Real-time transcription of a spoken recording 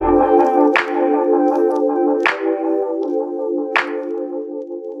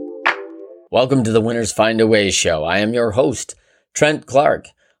Welcome to the Winners Find a Way show. I am your host, Trent Clark.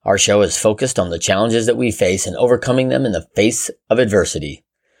 Our show is focused on the challenges that we face and overcoming them in the face of adversity.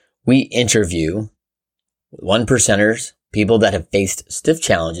 We interview one percenters, people that have faced stiff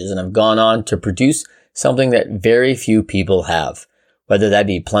challenges and have gone on to produce something that very few people have. Whether that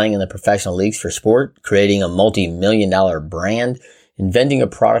be playing in the professional leagues for sport, creating a multi-million-dollar brand, inventing a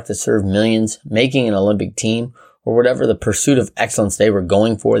product that served millions, making an Olympic team, or whatever the pursuit of excellence they were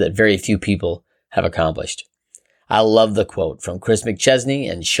going for that very few people have accomplished. I love the quote from Chris McChesney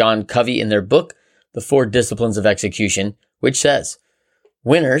and Sean Covey in their book, The 4 Disciplines of Execution, which says,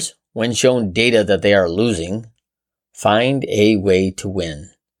 "Winners, when shown data that they are losing, find a way to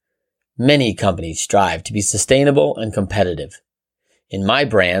win." Many companies strive to be sustainable and competitive. In my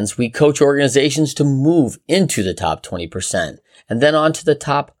brands, we coach organizations to move into the top 20% and then on to the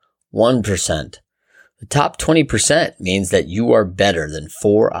top 1%. The top 20% means that you are better than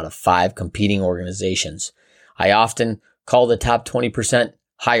 4 out of 5 competing organizations. I often call the top 20%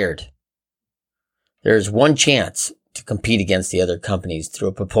 hired. There is one chance to compete against the other companies through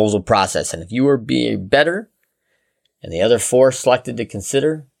a proposal process, and if you are being better and the other 4 selected to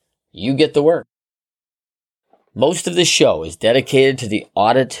consider, you get the work. Most of the show is dedicated to the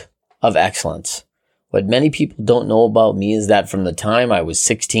audit of excellence. What many people don't know about me is that from the time I was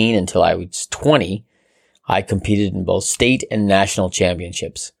 16 until I was 20, I competed in both state and national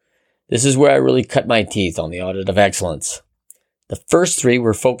championships. This is where I really cut my teeth on the audit of excellence. The first 3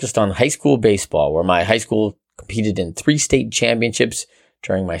 were focused on high school baseball, where my high school competed in 3 state championships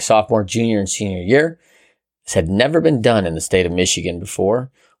during my sophomore, junior, and senior year. This had never been done in the state of Michigan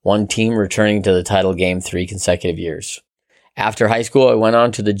before, one team returning to the title game 3 consecutive years. After high school, I went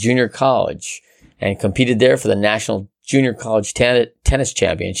on to the junior college and competed there for the National Junior College Tennis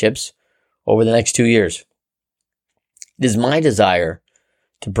Championships over the next 2 years. It is my desire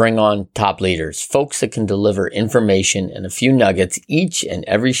to bring on top leaders, folks that can deliver information and a few nuggets each and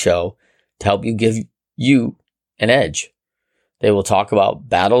every show to help you give you an edge. They will talk about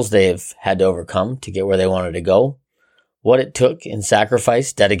battles they have had to overcome to get where they wanted to go, what it took in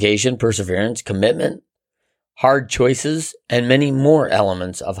sacrifice, dedication, perseverance, commitment, hard choices, and many more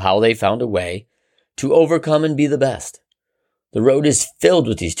elements of how they found a way to overcome and be the best. The road is filled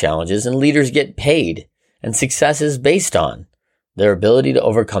with these challenges, and leaders get paid, and success is based on their ability to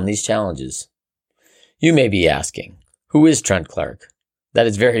overcome these challenges. You may be asking, who is Trent Clark? That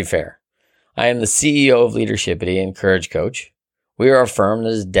is very fair. I am the CEO of Leadershipity and Courage Coach. We are a firm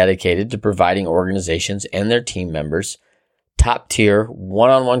that is dedicated to providing organizations and their team members top-tier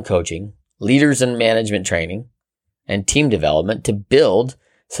one-on-one coaching, leaders and management training, and team development to build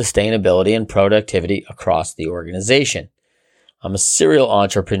sustainability and productivity across the organization. I'm a serial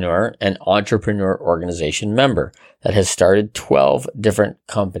entrepreneur and entrepreneur organization member that has started 12 different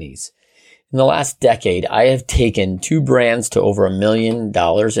companies. In the last decade, I have taken 2 brands to over $1 million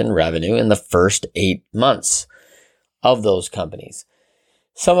in revenue in the first 8 months of those companies.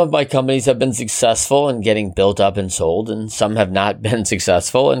 Some of my companies have been successful in getting built up and sold, and some have not been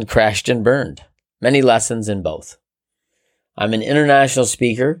successful and crashed and burned. Many lessons in both. I'm an international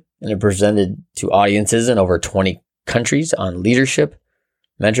speaker and have presented to audiences in over 20 countries on leadership,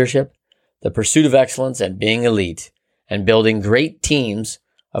 mentorship, the pursuit of excellence, and being elite, and building great teams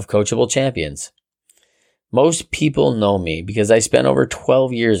of coachable champions. Most people know me because I spent over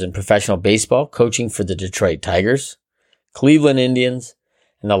 12 years in professional baseball coaching for the Detroit Tigers, Cleveland Indians,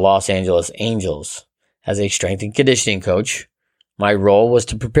 and the Los Angeles Angels. As a strength and conditioning coach, my role was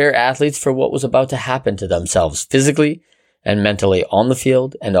to prepare athletes for what was about to happen to themselves physically and mentally on the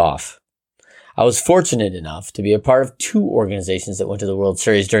field and off. I was fortunate enough to be a part of 2 organizations that went to the World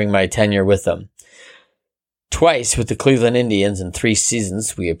Series during my tenure with them. Twice with the Cleveland Indians in 3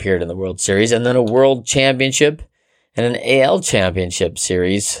 seasons, we appeared in the World Series, and then a World Championship and an AL Championship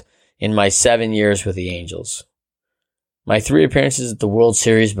Series in my 7 years with the Angels. My 3 appearances at the World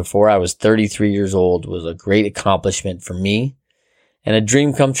Series before I was 33 years old was a great accomplishment for me and a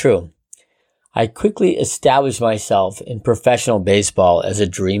dream come true. I quickly established myself in professional baseball as a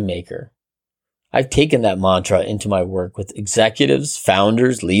dream maker. I've taken that mantra into my work with executives,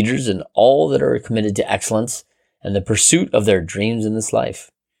 founders, leaders, and all that are committed to excellence and the pursuit of their dreams in this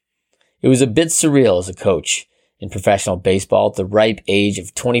life. It was a bit surreal as a coach in professional baseball at the ripe age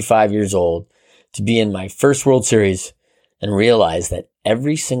of 25 years old to be in my first World Series and realize that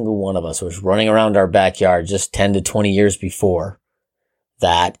every single one of us was running around our backyard just 10 to 20 years before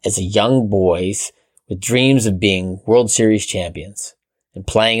that as a young boys with dreams of being World Series champions and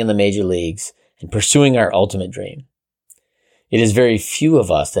playing in the major leagues and pursuing our ultimate dream. It is very few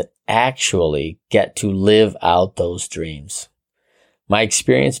of us that actually get to live out those dreams. My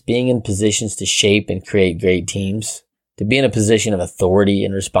experience being in positions to shape and create great teams, to be in a position of authority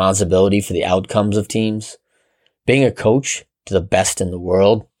and responsibility for the outcomes of teams, being a coach to the best in the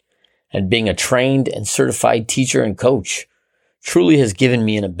world, and being a trained and certified teacher and coach truly has given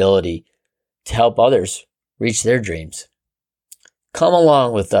me an ability to help others reach their dreams. Come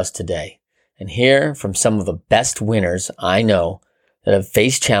along with us today and hear from some of the best winners I know that have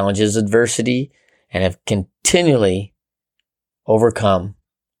faced challenges, adversity, and have continually overcome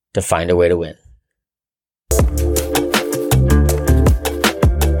to find a way to win.